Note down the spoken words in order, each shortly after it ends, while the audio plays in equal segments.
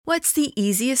What's the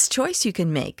easiest choice you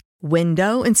can make?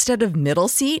 Window instead of middle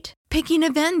seat? Picking a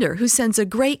vendor who sends a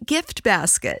great gift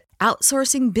basket?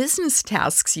 Outsourcing business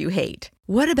tasks you hate?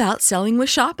 What about selling with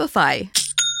Shopify?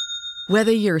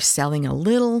 Whether you're selling a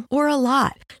little or a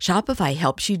lot, Shopify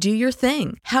helps you do your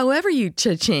thing, however you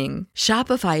cha-ching.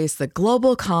 Shopify is the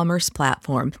global commerce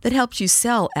platform that helps you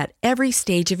sell at every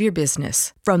stage of your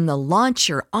business. From the launch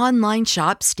your online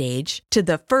shop stage to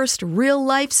the first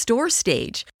real-life store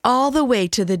stage, all the way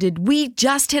to the did we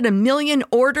just hit a million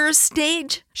orders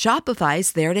stage.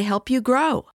 Shopify's there to help you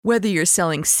grow. Whether you're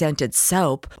selling scented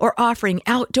soap or offering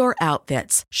outdoor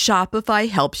outfits, Shopify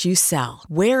helps you sell.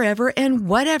 Wherever and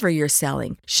whatever you're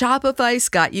selling, Shopify's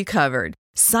got you covered.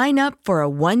 Sign up for a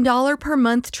 $1 per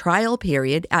month trial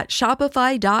period at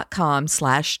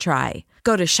shopify.com/try.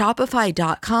 Go to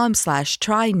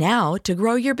shopify.com/try now to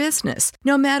grow your business,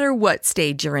 no matter what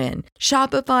stage you're in.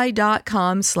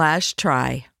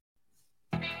 Shopify.com/try.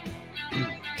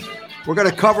 We're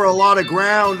going to cover a lot of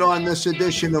ground on this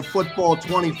edition of Football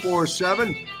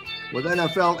 24/7 with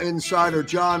NFL insider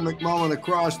John McMullen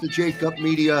across the Jacob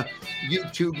Media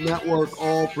YouTube network,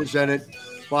 all presented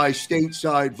by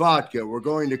Stateside Vodka. We're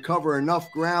going to cover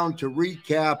enough ground to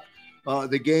recap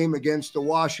the game against the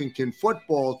Washington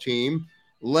football team,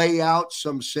 lay out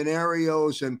some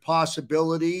scenarios and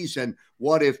possibilities, and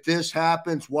what if this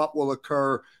happens, what will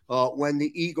occur when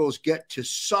the Eagles get to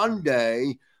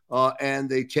Sunday and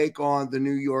they take on the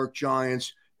New York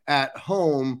Giants at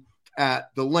home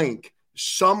at the Link.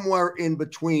 Somewhere in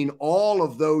between all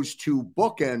of those two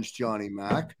bookends, Johnny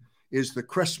Mac, is the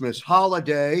Christmas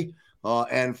holiday.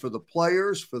 And for the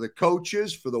players, for the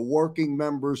coaches, for the working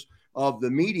members of the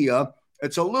media,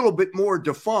 it's a little bit more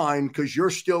defined because you're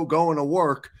still going to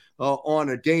work on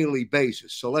a daily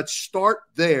basis. So let's start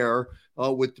there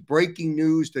with the breaking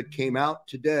news that came out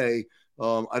today.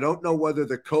 I don't know whether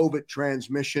the COVID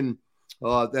transmission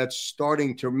that's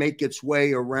starting to make its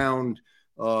way around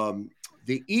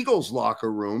the Eagles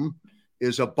locker room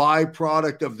is a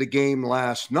byproduct of the game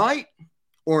last night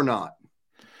or not.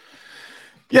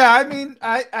 Yeah, I mean,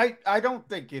 I don't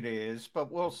think it is,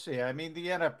 but we'll see. I mean, the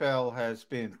NFL has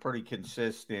been pretty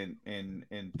consistent in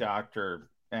Dr.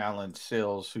 Alan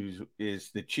Sills, who is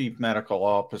the chief medical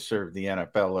officer of the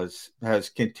NFL, has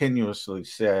continuously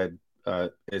said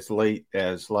as late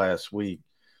as last week,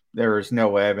 there is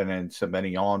no evidence of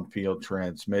any on-field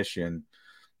transmission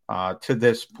to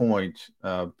this point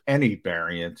of any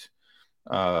variant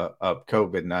of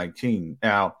COVID-19.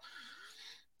 Now,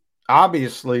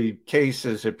 obviously,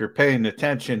 cases, if you're paying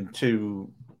attention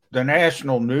to the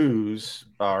national news,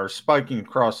 are spiking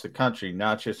across the country,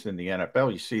 not just in the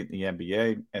NFL. You see it in the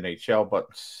NBA, NHL,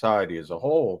 but society as a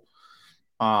whole.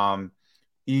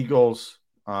 Eagles,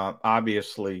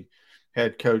 obviously,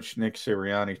 head coach Nick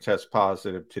Sirianni tests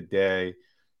positive today.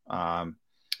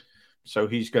 So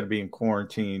he's going to be in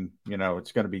quarantine. You know,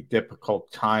 it's going to be difficult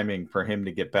timing for him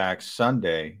to get back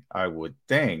Sunday, I would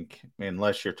think,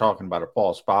 unless you're talking about a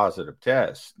false positive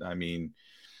test. I mean,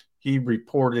 he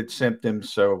reported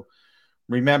symptoms. So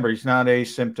remember, he's not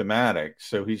asymptomatic.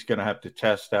 So he's going to have to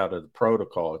test out of the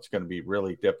protocol. It's going to be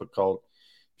really difficult.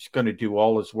 He's going to do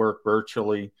all his work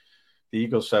virtually. The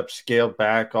Eagles have scaled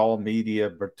back all media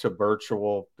to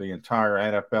virtual. The entire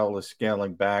NFL is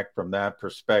scaling back from that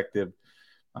perspective.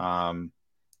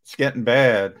 It's getting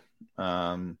bad.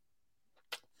 LaRaven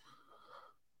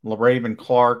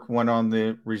Clark went on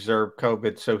the reserve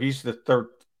COVID, so he's the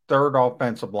third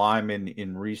offensive lineman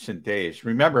in recent days.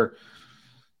 Remember,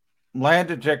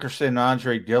 Landon Dickerson and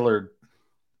Andre Dillard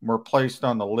were placed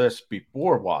on the list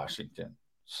before Washington,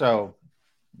 so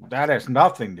that has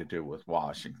nothing to do with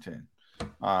Washington.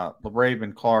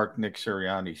 LaRaven Clark, Nick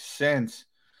Sirianni since,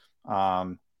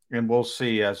 and we'll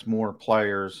see as more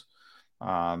players.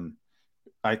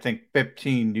 I think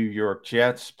 15 New York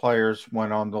Jets players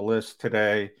went on the list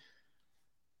today.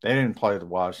 They didn't play the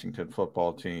Washington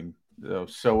football team,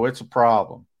 so it's a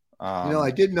problem. I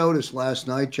did notice last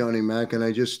night, Johnny Mac, and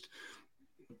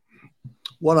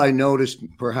what I noticed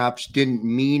perhaps didn't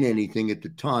mean anything at the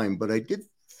time, but I did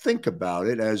think about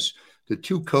it as the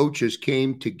two coaches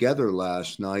came together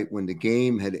last night when the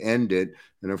game had ended.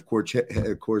 And of course,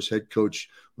 head coach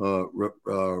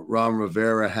Ron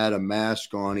Rivera had a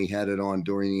mask on. He had it on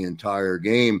during the entire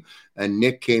game. And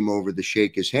Nick came over to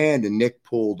shake his hand, and Nick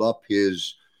pulled up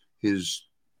his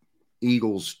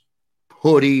Eagles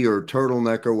hoodie or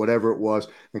turtleneck or whatever it was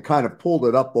and kind of pulled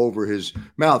it up over his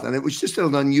mouth. And it was just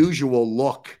an unusual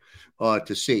look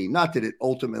to see. Not that it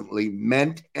ultimately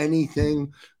meant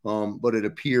anything, but it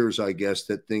appears, I guess,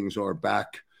 that things are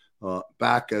back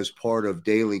back as part of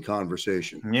daily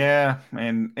conversation. Yeah,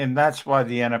 and that's why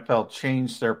the NFL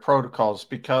changed their protocols,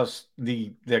 because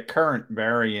the current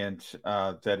variant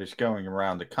that is going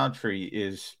around the country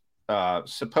is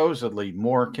supposedly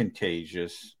more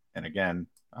contagious. And again,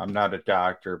 I'm not a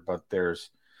doctor, but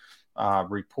there's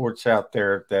reports out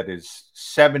there that is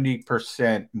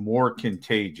 70% more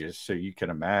contagious. So you can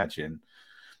imagine,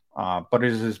 but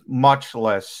it is much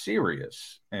less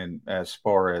serious, and as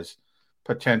far as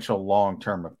potential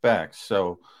long-term effects.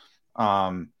 So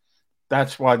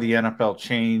that's why the NFL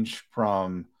changed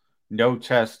from no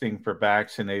testing for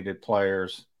vaccinated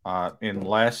players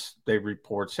unless they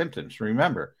report symptoms.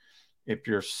 Remember, if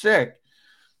you're sick,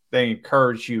 they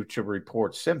encourage you to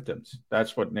report symptoms.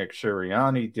 That's what Nick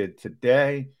Sirianni did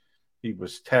today. He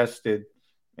was tested,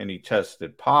 and he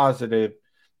tested positive.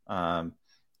 And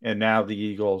now the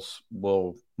Eagles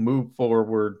will move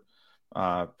forward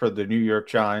for the New York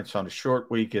Giants on a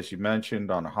short week, as you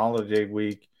mentioned, on a holiday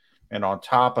week. And on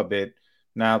top of it,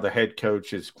 now the head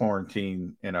coach is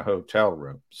quarantined in a hotel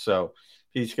room. So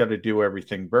he's got to do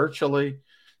everything virtually.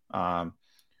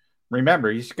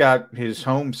 Remember, he's got his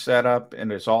home set up in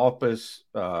his office,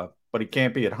 but he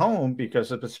can't be at home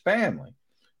because of his family.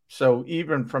 So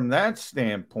even from that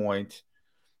standpoint,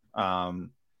 the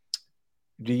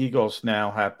Eagles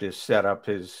now have to set up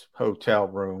his hotel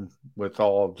room with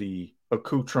all the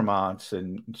accoutrements,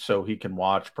 and so he can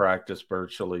watch practice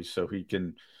virtually, so he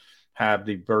can have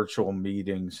the virtual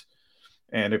meetings.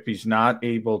 And if he's not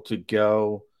able to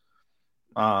go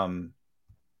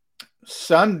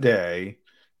Sunday,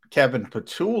 Kevin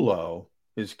Patullo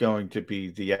is going to be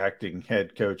the acting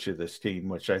head coach of this team,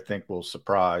 which I think will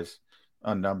surprise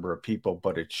a number of people,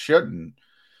 but it shouldn't.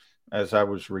 As I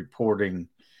was reporting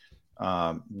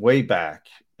way back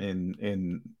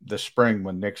in the spring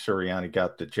when Nick Sirianni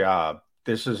got the job,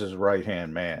 this is his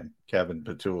right-hand man, Kevin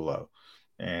Patullo,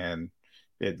 and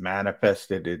it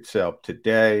manifested itself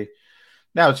today.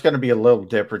 Now it's going to be a little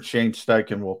different. Shane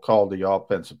Steichen will call the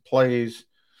offensive plays.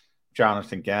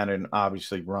 Jonathan Gannon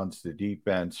obviously runs the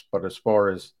defense, but as far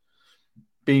as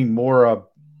being more of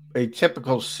a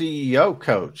typical CEO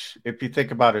coach, if you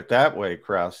think about it that way,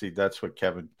 Krause, that's what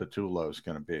Kevin Patullo is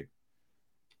going to be.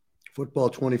 Football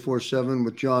 24/7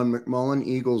 with John McMullen.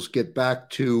 Eagles get back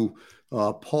to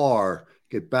par,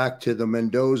 get back to the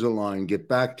Mendoza line, get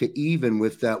back to even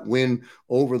with that win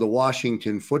over the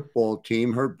Washington football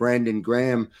team. Heard Brandon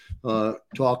Graham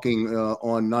talking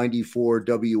on 94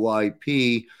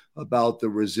 WIP about the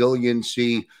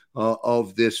resiliency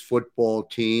of this football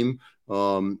team,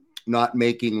 not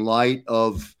making light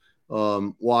of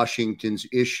Washington's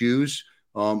issues,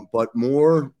 but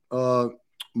more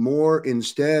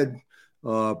instead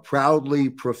proudly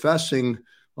professing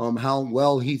how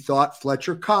well he thought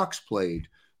Fletcher Cox played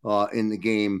in the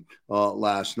game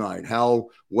last night, how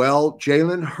well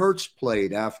Jalen Hurts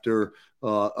played after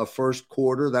a first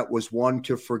quarter that was one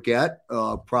to forget,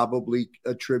 probably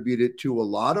attributed to a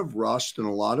lot of rust and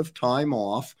a lot of time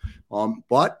off.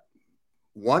 But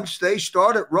once they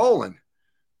started rolling,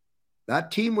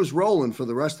 that team was rolling for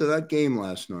the rest of that game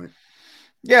last night.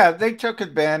 Yeah, they took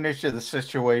advantage of the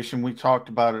situation. We talked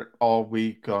about it all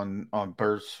week on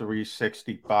Birds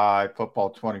 365,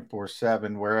 Football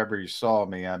 24/7, wherever you saw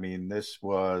me. I mean, this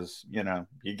was, you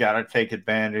got to take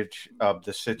advantage of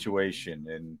the situation.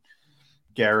 And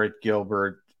Garrett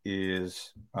Gilbert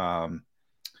is,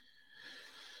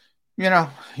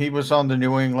 he was on the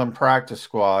New England practice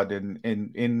squad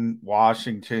in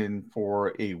Washington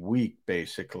for a week,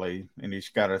 basically, and he's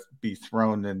got to be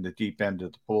thrown in the deep end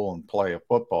of the pool and play a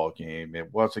football game.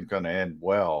 It wasn't going to end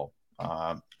well.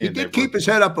 He did keep his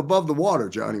head up above the water,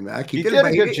 Johnny Mac. He did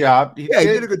a good job. He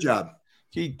did a good job.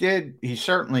 He did. He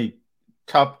certainly,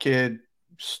 tough kid,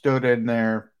 stood in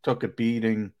there, took a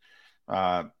beating.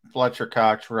 Fletcher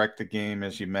Cox wrecked the game,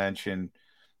 as you mentioned.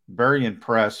 Very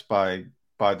impressed by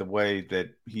the way that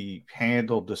he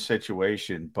handled the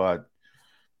situation, but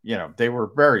they were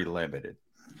very limited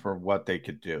for what they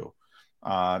could do.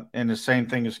 And the same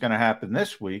thing is going to happen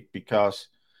this week, because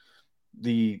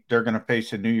they're going to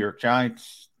face a New York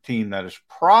Giants team that is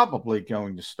probably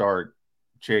going to start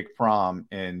Jake Fromm,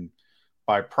 and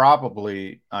by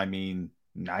probably I mean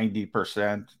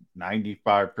 90%,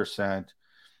 95%,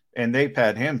 and they've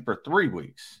had him for 3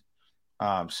 weeks.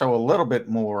 So a little bit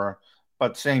more,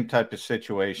 but same type of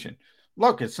situation.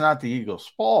 Look, it's not the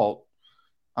Eagles' fault.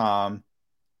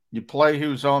 You play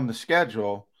who's on the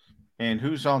schedule, and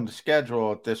who's on the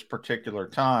schedule at this particular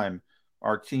time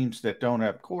are teams that don't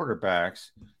have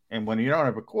quarterbacks. And when you don't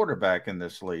have a quarterback in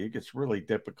this league, it's really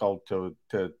difficult to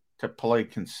play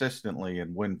consistently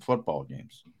and win football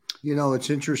games. It's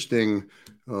interesting.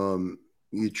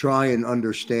 you try and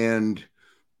understand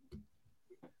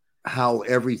how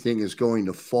everything is going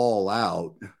to fall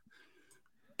out.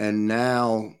 And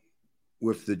now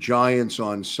with the Giants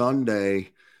on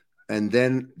Sunday, and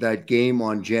then that game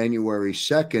on January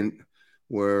 2nd,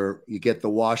 where you get the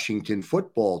Washington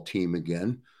football team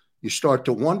again, you start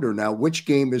to wonder now which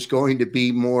game is going to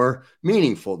be more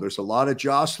meaningful. There's a lot of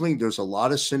jostling. There's a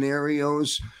lot of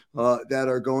scenarios that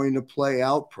are going to play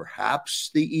out.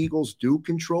 Perhaps the Eagles do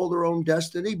control their own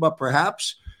destiny, but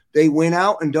perhaps they win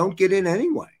out and don't get in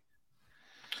anyway.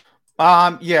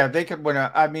 Yeah, they could win.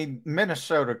 I mean,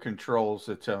 Minnesota controls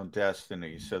its own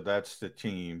destiny, so that's the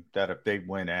team that if they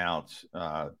win out,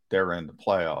 they're in the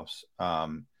playoffs.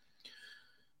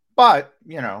 But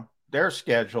their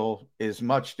schedule is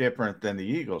much different than the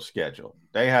Eagles' schedule.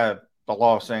 They have the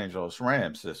Los Angeles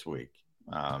Rams this week,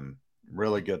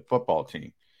 really good football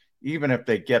team. Even if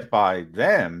they get by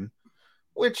them,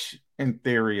 which in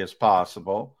theory is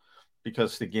possible,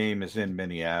 because the game is in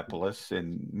Minneapolis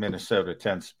and Minnesota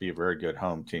tends to be a very good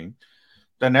home team.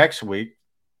 The next week,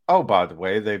 by the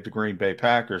way, they have the Green Bay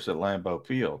Packers at Lambeau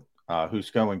Field,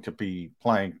 who's going to be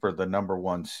playing for the number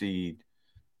 1 seed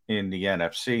in the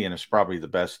NFC, and it's probably the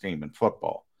best team in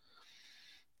football.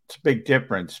 It's a big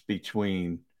difference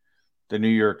between the New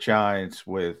York Giants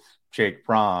with Jake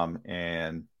Fromm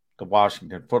and the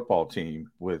Washington football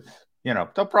team with, they'll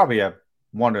probably have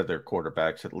one of their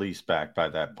quarterbacks at least back by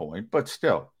that point, but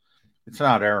still, it's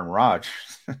not Aaron Rodgers.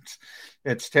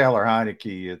 It's Taylor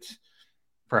Heineke. It's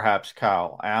perhaps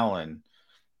Kyle Allen.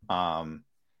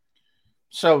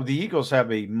 So the Eagles have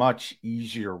a much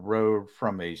easier road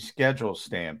from a schedule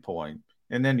standpoint.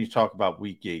 And then you talk about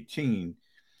week 18.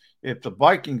 If the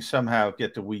Vikings somehow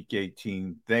get to week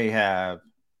 18, they have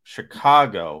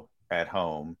Chicago at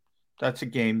home. That's a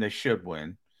game they should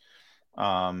win.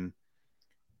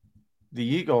 The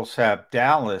Eagles have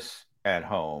Dallas at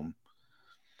home.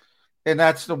 And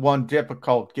that's the one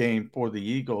difficult game for the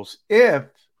Eagles if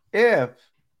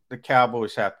the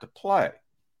Cowboys have to play.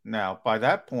 Now, by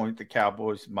that point, the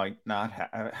Cowboys might not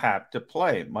have to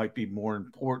play. It might be more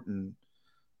important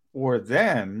for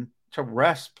them to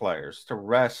rest players, to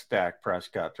rest Dak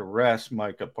Prescott, to rest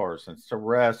Micah Parsons, to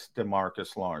rest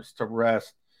DeMarcus Lawrence, to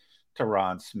rest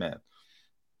Tyron Smith.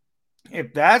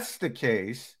 If that's the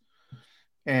case,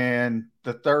 and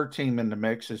the third team in the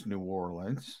mix is New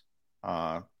Orleans,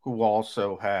 who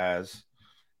also has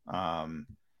an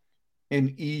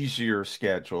easier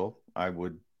schedule, I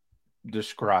would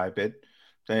describe it.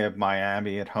 They have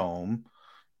Miami at home,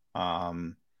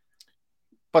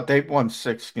 but they've won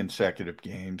 6 consecutive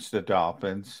games, the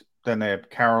Dolphins. Then they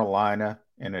have Carolina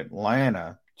and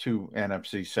Atlanta, 2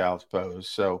 NFC South foes.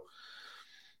 So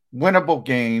winnable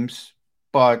games,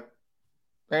 but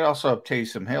they also have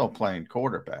Taysom Hill playing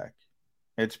quarterback.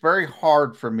 It's very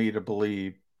hard for me to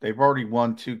believe they've already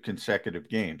won 2 consecutive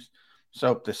games.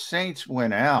 So if the Saints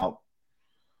win out,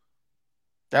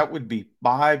 that would be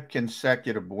 5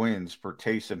 consecutive wins for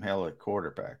Taysom Hill at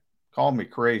quarterback. Call me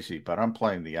crazy, but I'm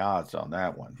playing the odds on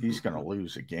that one. He's going to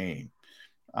lose a game.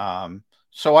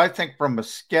 So I think from a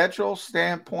schedule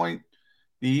standpoint,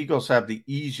 the Eagles have the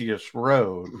easiest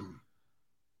road,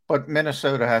 but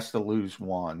Minnesota has to lose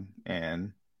 1.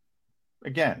 And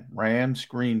again, Rams,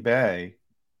 Green Bay,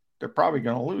 they're probably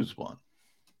going to lose 1.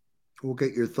 We'll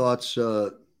get your thoughts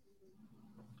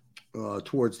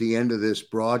towards the end of this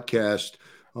broadcast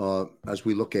as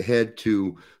we look ahead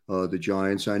to the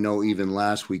Giants. I know even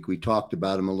last week we talked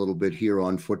about them a little bit here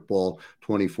on Football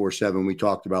 24/7. We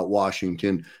talked about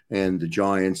Washington and the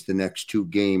Giants, the next 2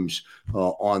 games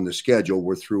on the schedule.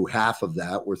 We're through half of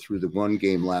that. We're through the 1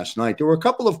 game last night. There were a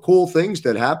couple of cool things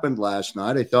that happened last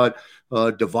night. I thought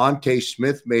Devontae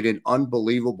Smith made an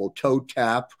unbelievable toe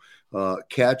tap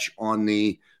catch on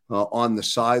the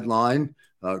sideline.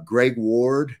 Greg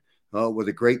Ward with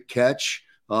a great catch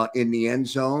in the end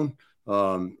zone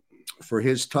for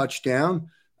his touchdown.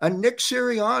 And Nick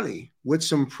Sirianni with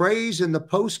some praise in the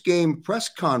post-game press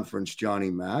conference,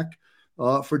 Johnny Mack,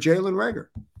 for Jalen Reagor.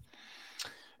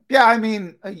 Yeah, I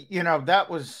mean, that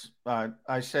was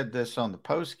I said this on the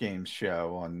post-game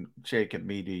show on Jacob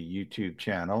Media YouTube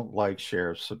channel. Like,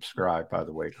 share, subscribe, by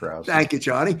the way, Krause. Thank you,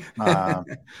 Johnny.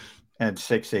 And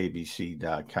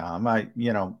 6abc.com.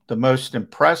 The most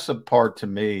impressive part to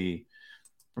me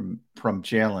from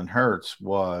Jalen Hurts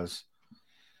was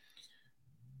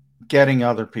getting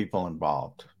other people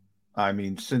involved. I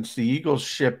mean, since the Eagles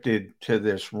shifted to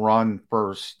this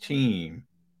run-first team,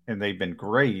 and they've been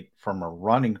great from a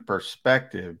running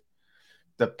perspective,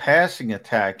 the passing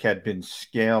attack had been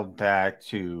scaled back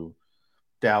to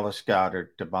Dallas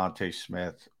Goedert, Devontae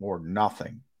Smith, or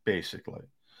nothing, basically.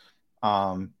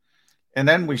 And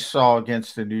then we saw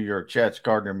against the New York Jets,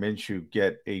 Gardner Minshew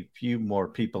get a few more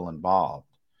people involved.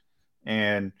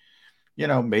 And,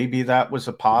 maybe that was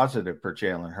a positive for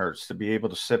Jalen Hurts to be able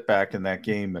to sit back in that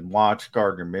game and watch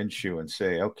Gardner Minshew and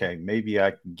say, okay, maybe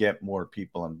I can get more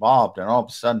people involved. And all of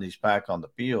a sudden he's back on the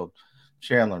field.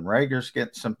 Jalen Reagor's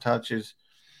getting some touches.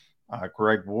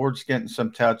 Greg Ward's getting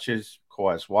some touches.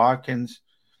 Quez Watkins.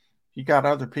 You got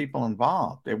other people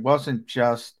involved. It wasn't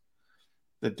just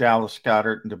the Dallas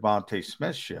Goedert and Devontae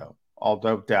Smith show,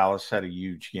 although Dallas had a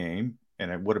huge game, and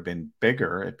it would have been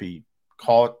bigger if he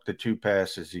caught the 2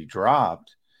 passes he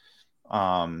dropped.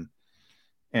 And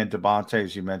Devontae,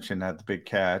 as you mentioned, had the big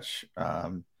catch.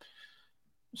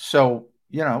 So,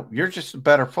 you're just a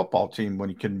better football team when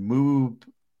you can move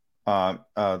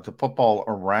the football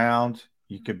around.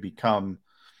 You can become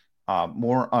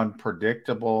more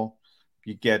unpredictable.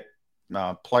 You get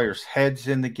players' heads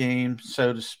in the game,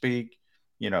 so to speak.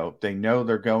 They know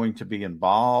they're going to be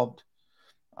involved.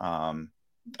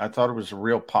 I thought it was a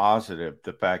real positive,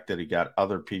 the fact that he got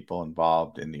other people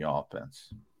involved in the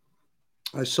offense.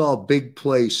 I saw Big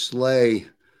Play Slay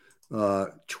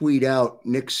tweet out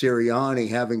Nick Sirianni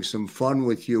having some fun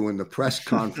with you in the press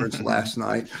conference last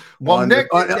night. Well,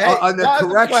 Nick, on the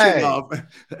correction of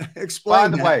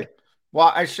explain. By the way,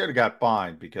 well, I should have got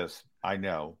fined because I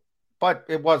know, but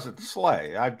it wasn't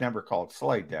Slay. I've never called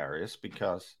Slay Darius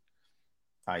because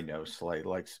I know Slay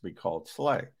likes to be called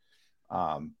Slay.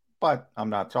 But I'm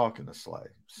not talking to Slay.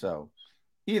 So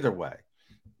either way.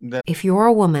 If you're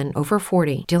a woman over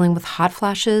 40 dealing with hot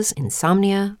flashes,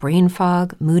 insomnia, brain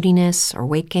fog, moodiness, or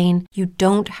weight gain, you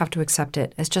don't have to accept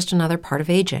it as just another part of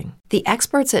aging. The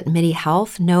experts at MIDI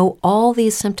Health know all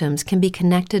these symptoms can be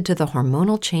connected to the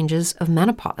hormonal changes of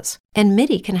menopause. And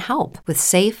MIDI can help with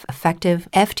safe, effective,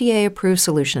 FDA-approved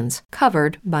solutions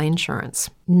covered by insurance.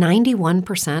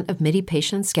 91% of MIDI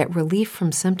patients get relief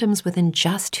from symptoms within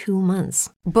just 2 months.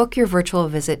 Book your virtual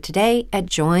visit today at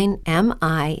joinmidi.com.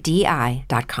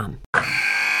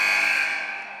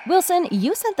 Wilson,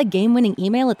 you sent the game-winning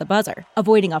email at the buzzer,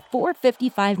 avoiding a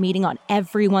 4:55 meeting on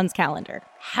everyone's calendar.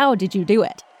 How did you do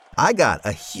it? I got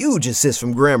a huge assist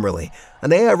from Grammarly,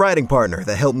 an AI writing partner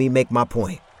that helped me make my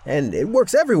point. And it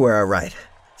works everywhere I write.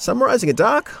 Summarizing a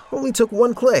doc only took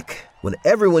 1 click. When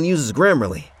everyone uses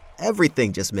Grammarly,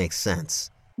 everything just makes sense.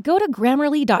 Go to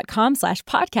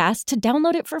Grammarly.com/podcast to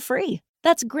download it for free.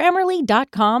 That's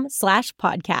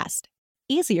Grammarly.com/podcast.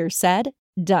 Easier said,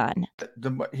 done.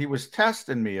 He was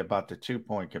testing me about the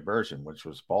 2-point conversion, which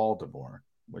was Baltimore,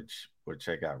 which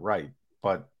I got right.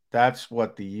 But that's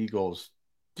what the Eagles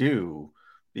do,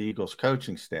 the Eagles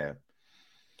coaching staff.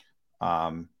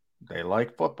 They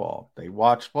like football. They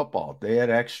watch football. They had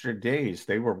extra days.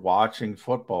 They were watching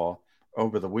football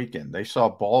over the weekend. They saw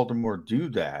Baltimore do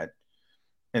that,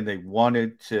 and they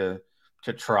wanted to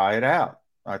try it out.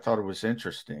 I thought it was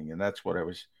interesting, and that's what I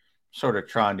was sort of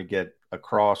trying to get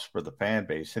across for the fan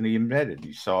base. And he admitted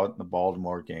he saw it in the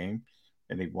Baltimore game,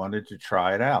 and he wanted to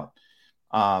try it out.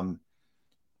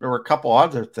 There were a couple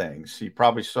other things he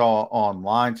probably saw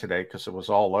online today because it was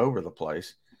all over the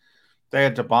place. They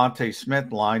had Devontae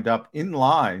Smith lined up in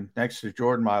line next to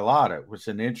Jordan Mailata. It was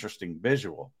an interesting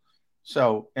visual.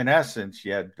 So, in essence,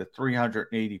 you had the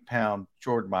 380-pound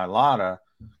Jordan Mailata,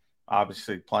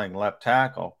 obviously playing left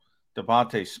tackle,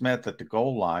 Devontae Smith at the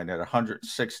goal line at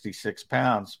 166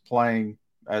 pounds playing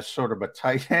as sort of a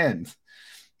tight end.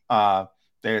 They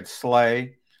had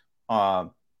Slay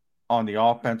on the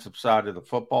offensive side of the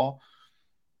football.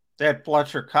 They had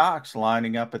Fletcher Cox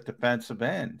lining up at defensive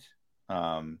end.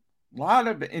 A lot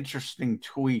of interesting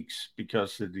tweaks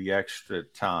because of the extra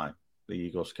time the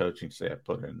Eagles coaching staff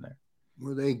put in there.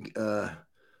 Were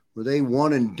they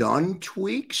one and done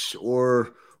tweaks,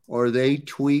 or are they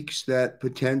tweaks that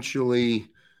potentially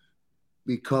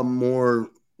become more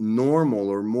normal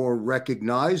or more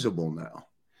recognizable now?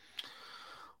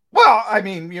 Well, I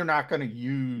mean, you're not going to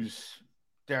use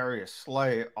Darius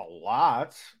Slay a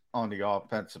lot on the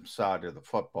offensive side of the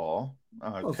football.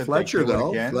 Fletcher,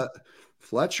 though,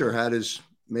 Fletcher had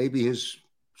maybe his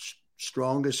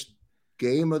strongest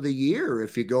game of the year,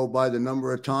 if you go by the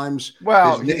number of times.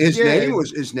 Well,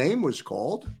 his name was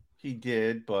called. He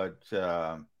did, but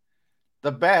the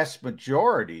vast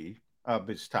majority of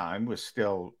his time was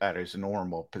still at his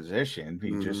normal position.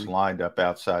 He just lined up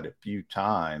outside a few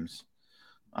times.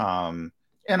 And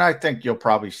I think you'll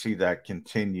probably see that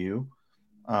continue,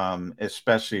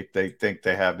 especially if they think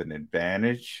they have an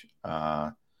advantage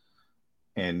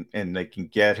and they can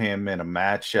get him in a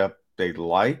matchup they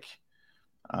like.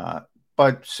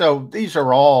 But so these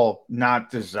are all not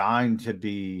designed to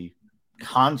be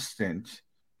constant.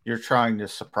 You're trying to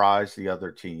surprise the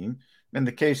other team. In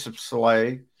the case of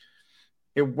Slay,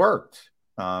 it worked.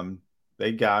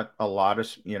 They got a lot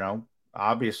of,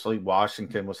 obviously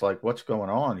Washington was like, what's going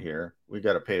on here? We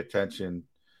got to pay attention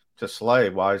to Slay.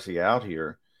 Why is he out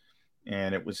here?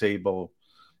 And it was able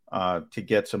to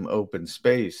get some open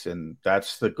space. And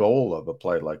that's the goal of a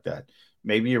play like that.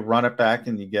 Maybe you run it back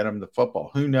and you get him the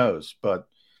football. Who knows? But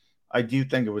I do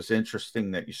think it was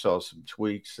interesting that you saw some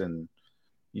tweaks, and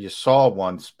you saw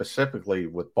one specifically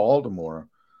with Baltimore.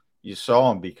 You saw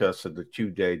them because of the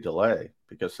 2-day delay,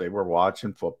 because they were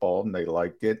watching football and they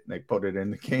liked it and they put it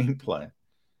in the game plan.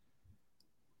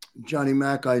 Johnny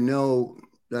Mac, I know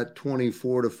that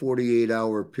 24 to 48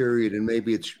 hour period, and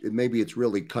maybe it's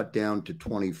really cut down to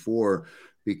 24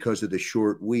 because of the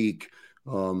short week.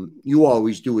 You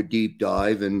always do a deep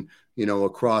dive and,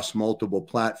 across multiple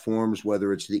platforms,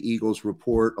 whether it's the Eagles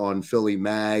Report on Philly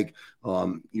Mag,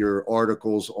 your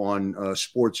articles on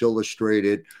Sports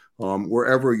Illustrated,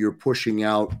 wherever you're pushing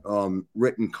out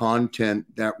written content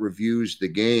that reviews the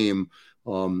game,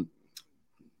 you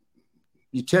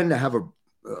tend to have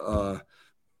a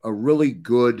really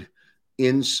good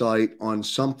insight on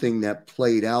something that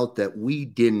played out that we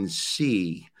didn't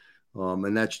see.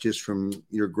 And that's just from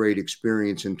your great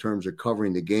experience in terms of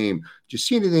covering the game. Did you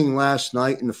see anything last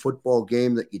night in the football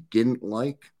game that you didn't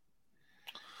like?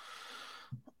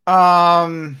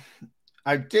 I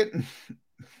didn't.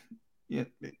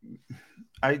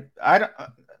 I don't.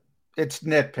 It's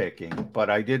nitpicking, but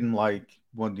I didn't like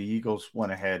when the Eagles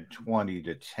went ahead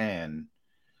 20-10.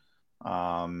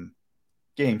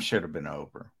 Game should have been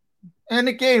over, and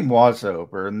the game was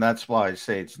over, and that's why I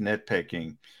say it's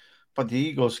nitpicking. But the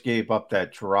Eagles gave up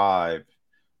that drive.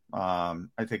 I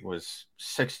think it was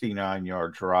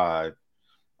 69-yard drive.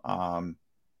 And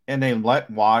they let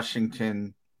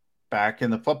Washington back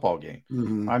in the football game.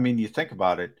 Mm-hmm. I mean, you think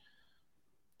about it.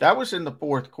 That was in the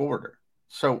fourth quarter.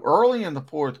 So early in the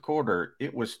fourth quarter,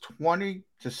 it was 20-17.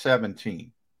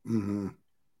 Mm-hmm.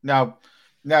 Now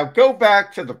go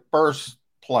back to the first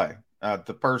play,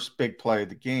 the first big play of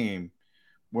the game,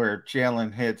 where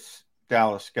Jalen hits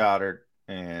Dallas Goedert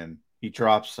and he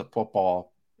drops the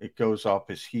football. It goes off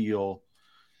his heel.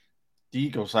 The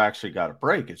Eagles actually got a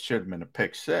break. It should have been a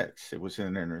pick six. It was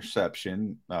an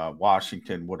interception.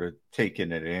 Washington would have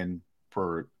taken it in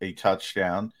for a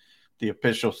touchdown. The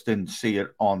officials didn't see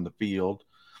it on the field.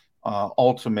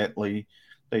 Ultimately,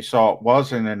 they saw it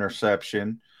was an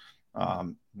interception.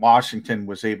 Washington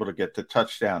was able to get the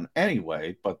touchdown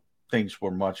anyway, but things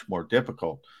were much more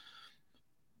difficult.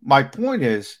 My point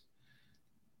is,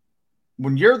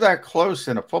 when you're that close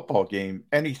in a football game,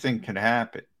 anything can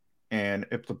happen. And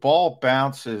if the ball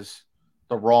bounces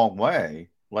the wrong way,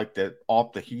 like that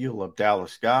off the heel of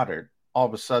Dallas Goedert, all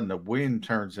of a sudden the win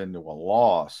turns into a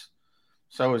loss.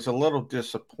 So I was a little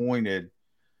disappointed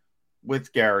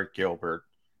with Garrett Gilbert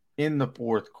in the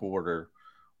fourth quarter,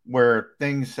 where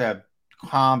things have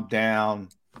calmed down.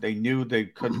 They knew they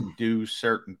couldn't do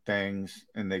certain things,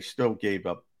 and they still gave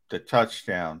up the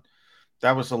touchdown.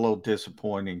 That was a little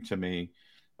disappointing to me.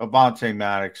 Avonte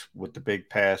Maddox with the big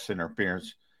pass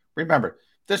interference. Remember,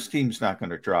 this team's not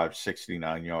going to drive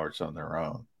 69 yards on their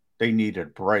own. They needed a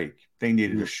break. They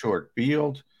needed a short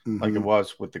field, like it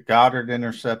was with the Goddard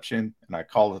interception. And I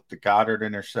call it the Goddard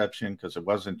interception because it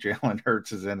wasn't Jalen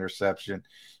Hurts' interception,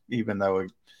 even though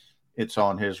it's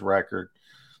on his record.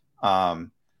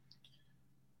 Avonte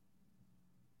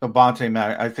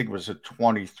Maddox, I think it was a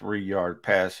 23-yard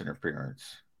pass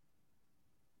interference.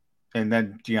 And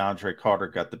then DeAndre Carter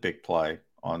got the big play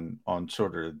on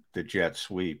sort of the jet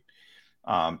sweep.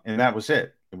 And that was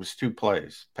it. It was two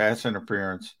plays, pass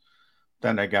interference.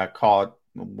 Then they got caught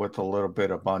with a little bit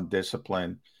of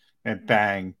undiscipline, and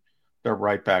bang, they're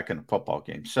right back in the football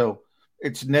game. So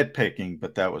it's nitpicking,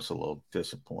 but that was a little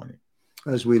disappointing.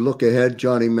 As we look ahead,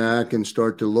 Johnny Mac, and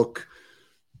start to look,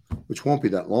 which won't be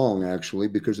that long, actually,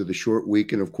 because of the short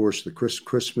week and, of course, the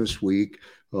Christmas week.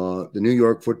 The New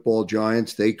York Football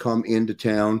Giants, they come into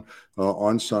town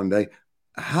on Sunday.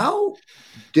 How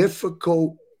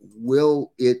difficult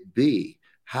will it be?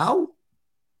 How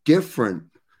different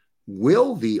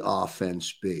will the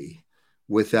offense be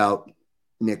without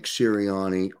Nick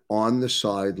Sirianni on the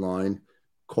sideline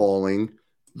calling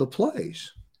the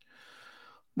plays?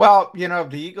 Well, the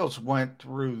Eagles went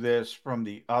through this from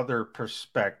the other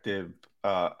perspective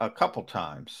a couple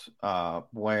times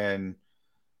when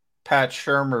Pat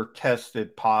Shurmur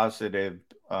tested positive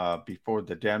before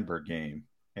the Denver game.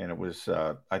 And it was,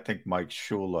 I think Mike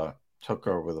Shula took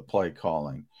over the play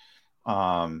calling.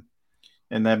 And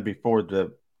then before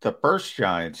the first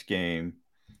Giants game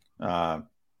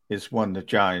is when the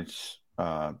Giants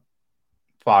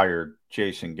fired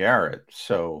Jason Garrett.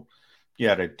 So you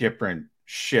had a different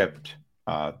shift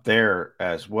there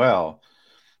as well.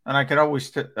 And I can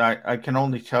always I can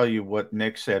only tell you what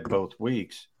Nick said both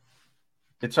weeks.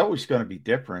 It's always going to be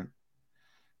different.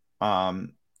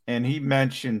 And he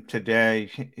mentioned today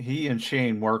he and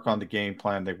Shane work on the game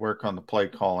plan. They work on the play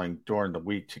calling during the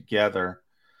week together.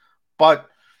 But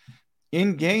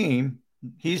in game,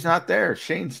 he's not there.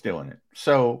 Shane's doing it.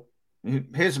 So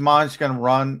his mind's going to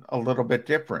run a little bit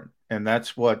different. And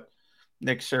that's what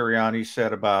Nick Sirianni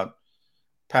said about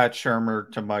Pat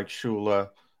Shurmur to Mike Shula,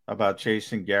 about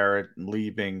Jason Garrett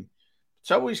leaving.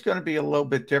 It's always going to be a little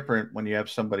bit different when you have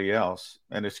somebody else,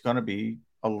 and it's going to be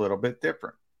a little bit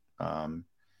different.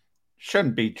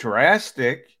 Shouldn't be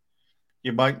drastic.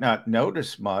 You might not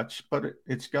notice much, but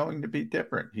it's going to be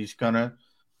different. He's going to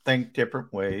think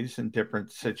different ways in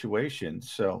different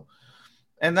situations. So,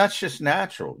 and that's just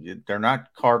natural. They're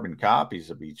not carbon copies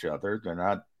of each other. They're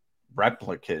not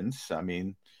replicants. I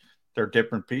mean, they're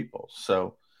different people.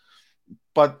 So,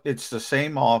 but it's the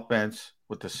same offense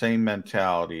with the same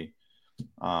mentality.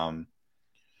 But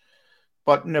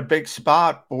in a big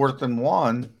spot, 4th and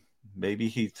 1, maybe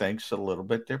he thinks a little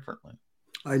bit differently.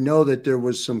 I know that there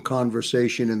was some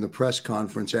conversation in the press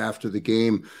conference after the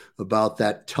game about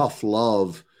that tough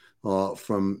love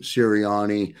from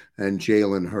Sirianni and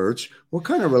Jalen Hurts. What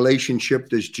kind of relationship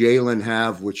does Jalen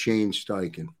have with Shane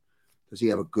Steichen? Does he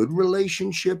have a good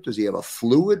relationship? Does he have a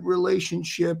fluid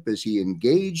relationship? Is he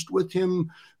engaged with him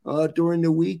during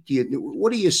the week?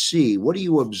 What do you see? What do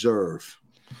you observe?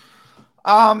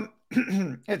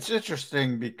 It's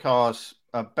interesting because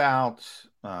about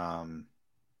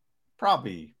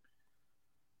probably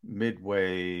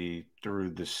midway through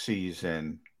the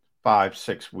season,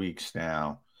 5-6 weeks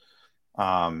now,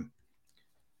 the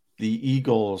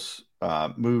Eagles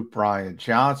moved Brian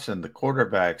Johnson, the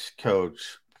quarterback's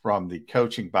coach, from the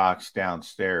coaching box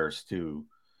downstairs to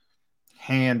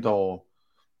handle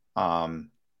and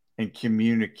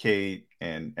communicate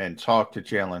and talk to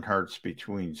Jalen Hurts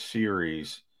between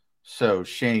series, so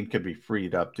Shane could be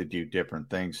freed up to do different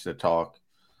things, to talk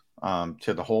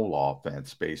to the whole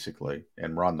offense, basically,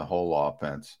 and run the whole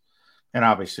offense. And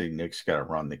obviously, Nick's got to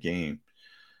run the game.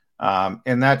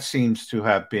 And that seems to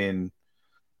have been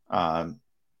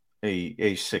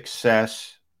a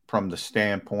success from the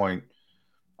standpoint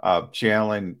of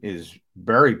Jalen is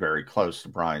very, very close to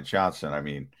Brian Johnson. I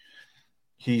mean,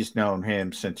 he's known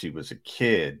him since he was a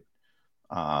kid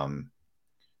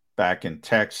back in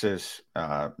Texas,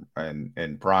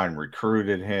 and Brian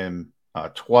recruited him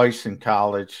twice in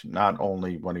college, not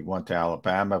only when he went to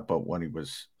Alabama, but when he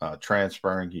was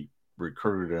transferring, he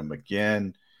recruited him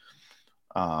again.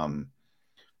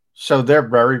 So they're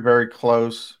very, very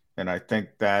close, and I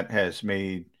think that has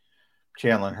made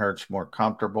Jalen Hurts more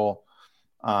comfortable.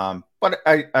 But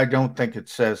I don't think it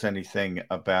says anything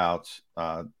about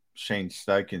Shane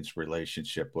Steichen's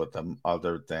relationship with him,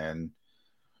 other than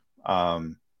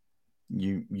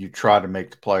you try to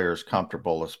make the players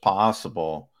comfortable as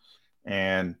possible.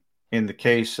 And in the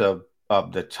case of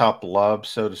the tough love,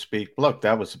 so to speak, look,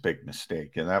 that was a big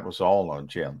mistake, and that was all on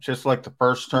Jalen. Just like the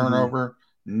first turnover,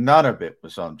 none of it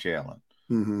was on Jalen.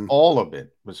 All of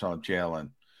it was on Jalen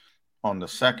on the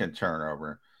second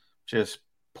turnover. Just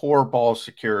poor ball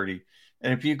security.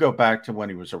 And if you go back to when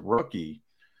he was a rookie,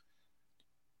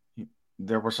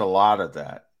 there was a lot of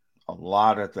that.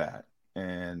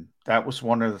 And that was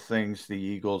one of the things the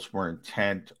Eagles were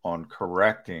intent on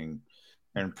correcting.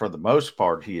 And for the most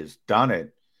part, he has done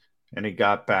it. And he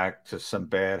got back to some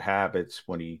bad habits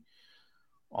when he,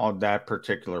 on that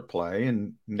particular play,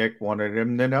 and Nick wanted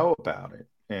him to know about it.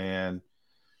 And,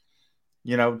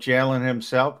 you know, Jalen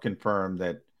himself confirmed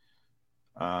that,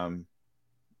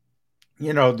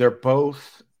 you know, they're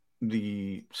both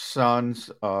the sons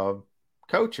of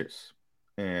coaches.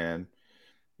 And,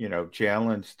 you know,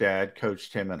 Jalen's dad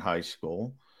coached him in high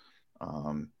school.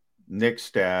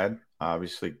 Nick's dad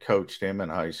obviously coached him in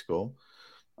high school.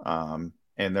 And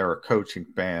they're a coaching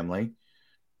family.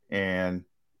 And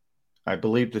I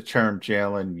believe the term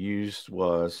Jalen used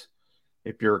was,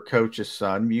 if you're a coach's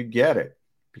son, you get it,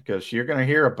 because you're going to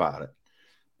hear about it.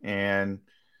 And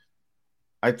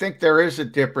I think there is a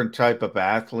different type of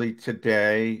athlete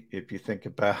today. If you think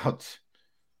about,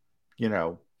 you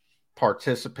know,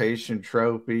 participation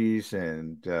trophies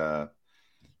and,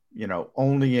 you know,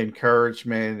 only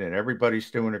encouragement and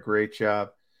everybody's doing a great job.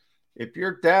 If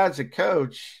your dad's a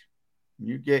coach,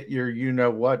 you get your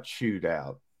you-know-what chewed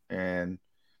out. And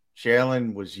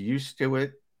Jalen was used to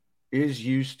it, is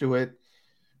used to it,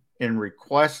 and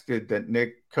requested that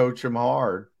Nick coach him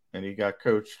hard, and he got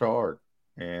coached hard.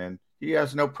 And he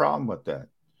has no problem with that.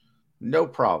 No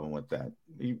problem with that.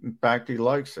 In fact, he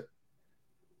likes it.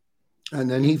 And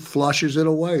then he flushes it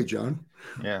away, John.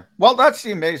 Yeah. Well, that's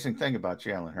the amazing thing about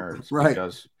Jalen Hurts. Right.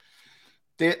 Because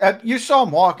you saw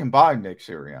him walking by Nick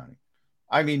Sirianni.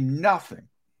 I mean, nothing.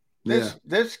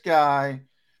 This guy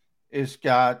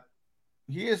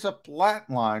he is a flat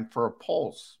line for a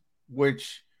pulse,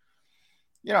 which,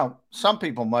 some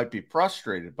people might be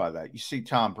frustrated by that. You see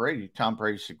Tom Brady. Tom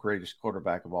Brady's the greatest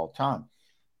quarterback of all time.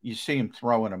 You see him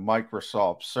throwing a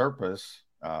Microsoft Surface,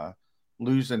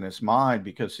 losing his mind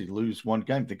because he lose one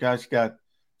game. The guy's got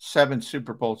 7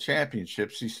 Super Bowl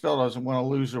championships. He still doesn't want to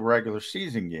lose a regular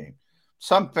season game.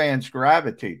 Some fans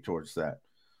gravitate towards that.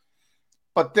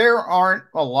 But there aren't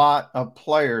a lot of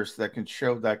players that can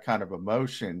show that kind of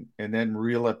emotion and then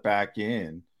reel it back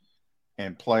in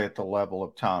and play at the level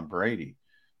of Tom Brady.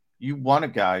 You want a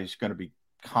guy who's going to be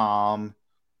calm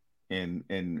and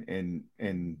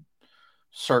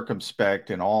circumspect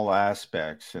in all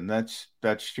aspects, and that's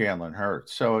Jalen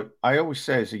Hurts. So I always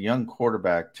say, as a young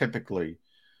quarterback, typically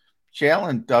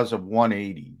Jalen does a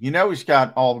 180. He's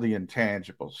got all the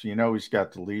intangibles. He's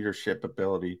got the leadership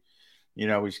ability.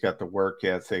 He's got the work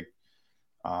ethic.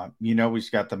 He's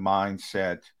got the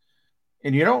mindset.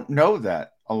 And you don't know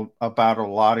that about a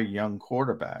lot of young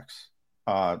quarterbacks.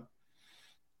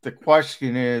 The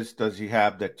question is, does he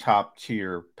have the top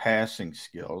tier passing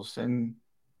skills? And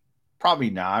probably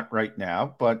not right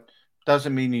now, but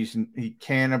doesn't mean he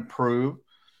can improve.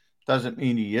 Doesn't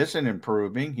mean he isn't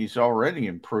improving. He's already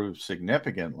improved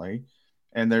significantly,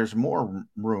 and there's more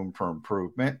room for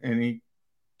improvement, and he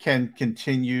can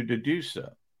continue to do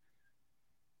so.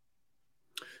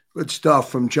 Good stuff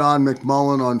from John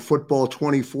McMullen on Football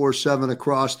 24/7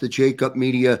 across the Jacob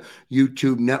Media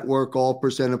YouTube network, all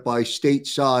presented by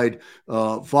Stateside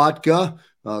Vodka.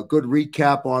 Good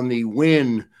recap on the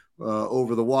win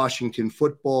over the Washington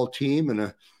football team, and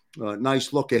a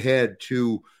nice look ahead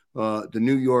to the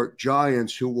New York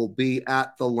Giants, who will be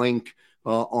at the Link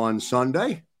on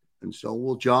Sunday. And so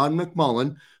will John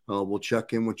McMullen. We'll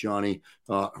check in with Johnny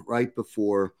right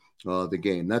before the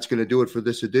game. That's going to do it for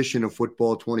this edition of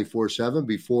Football 24/7.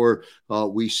 Before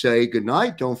we say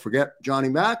goodnight, don't forget, Johnny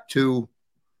Mac, to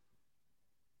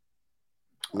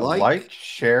like,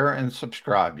 share, and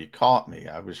subscribe. You caught me.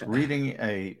 I was reading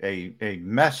a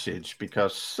message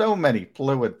because so many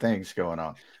fluid things going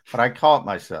on. But I caught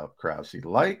myself, Krause.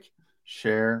 Like,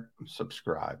 share,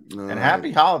 subscribe. And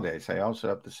happy holidays. I also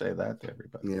have to say that to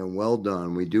everybody. Yeah, well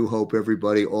done. We do hope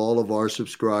everybody, all of our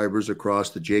subscribers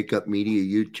across the Jacob Media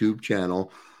YouTube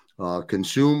channel,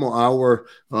 consume our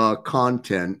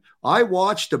content. I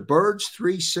watched a Birds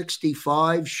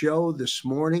 365 show this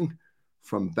morning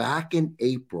from back in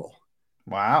April.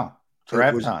 Wow.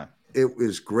 Draft time. It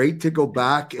was great to go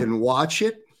back and watch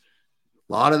it.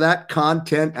 A lot of that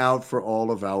content out for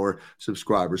all of our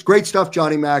subscribers. Great stuff,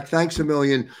 Johnny Mac. Thanks a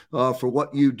million for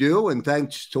what you do. And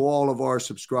thanks to all of our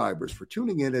subscribers for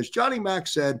tuning in. As Johnny Mac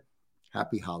said,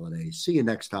 happy holidays. See you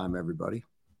next time, everybody.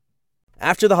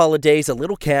 After the holidays, a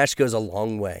little cash goes a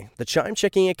long way. The Chime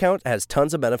checking account has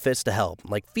tons of benefits to help,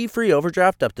 like fee-free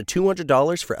overdraft up to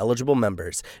 $200 for eligible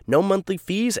members, no monthly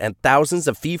fees, and thousands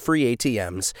of fee-free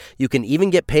ATMs. You can even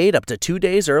get paid up to 2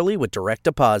 days early with direct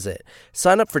deposit.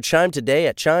 Sign up for Chime today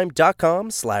at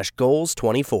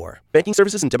chime.com/goals24. Banking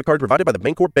services and debit card provided by the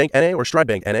Bancorp Bank N.A. or Stride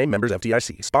Bank N.A. members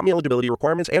FDIC. Spot me eligibility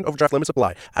requirements and overdraft limits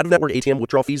apply. Out-of-network ATM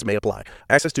withdrawal fees may apply.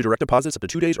 Access to direct deposits up to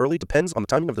 2 days early depends on the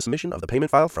timing of the submission of the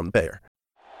payment file from the payer.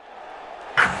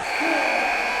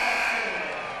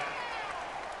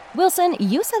 Wilson,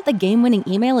 you sent the game-winning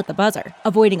email at the buzzer,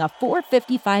 avoiding a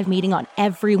 4:55 meeting on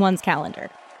everyone's calendar.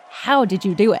 How did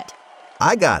you do it?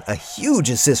 I got a huge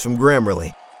assist from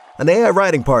Grammarly, an AI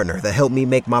writing partner that helped me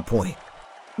make my point.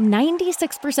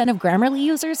 96% of Grammarly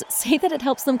users say that it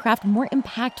helps them craft more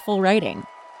impactful writing.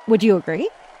 Would you agree?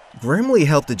 Grammarly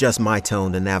helped adjust my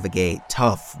tone to navigate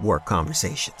tough work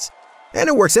conversations. And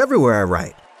it works everywhere I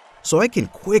write, so I can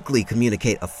quickly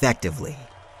communicate effectively.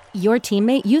 Your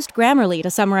teammate used Grammarly to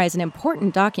summarize an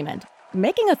important document,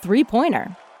 making a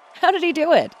 3-pointer. How did he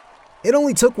do it? It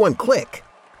only took one click.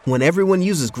 When everyone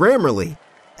uses Grammarly,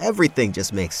 everything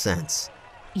just makes sense.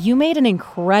 You made an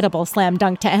incredible slam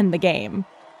dunk to end the game.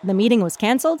 The meeting was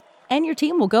canceled, and your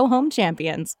team will go home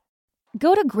champions.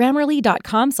 Go to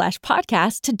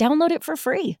Grammarly.com/podcast to download it for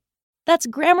free. That's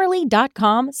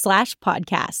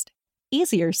Grammarly.com/podcast.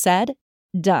 Easier said,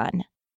 done.